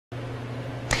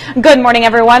Good morning,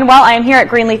 everyone. Well, I am here at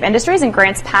Greenleaf Industries in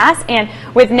Grants Pass and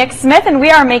with Nick Smith, and we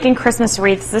are making Christmas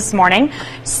wreaths this morning.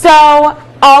 So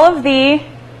all of the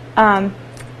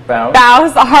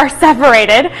boughs are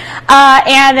separated,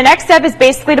 and the next step is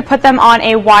basically to put them on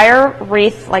a wire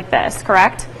wreath like this,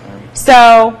 correct?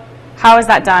 So how is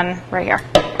that done right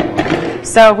here?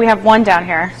 So we have one down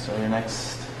here. So your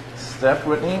next step,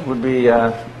 Whitney, would be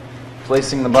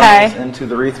placing the bundles into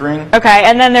the wreath ring. Okay,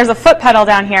 and then there's a foot pedal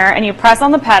down here, and you press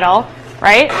on the pedal,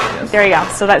 right? Yes. There you go.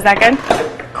 So is that good?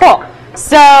 Cool.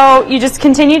 So you just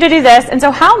continue to do this. And so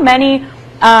how many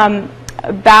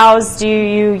boughs do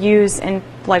you use in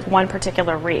like one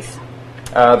particular wreath?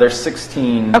 There's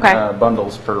 16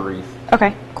 bundles per wreath.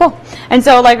 Okay, cool. And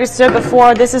so like we said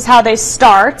before, this is how they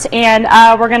start. And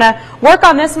we're going to work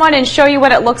on this one and show you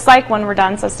what it looks like when we're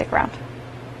done, so stick around.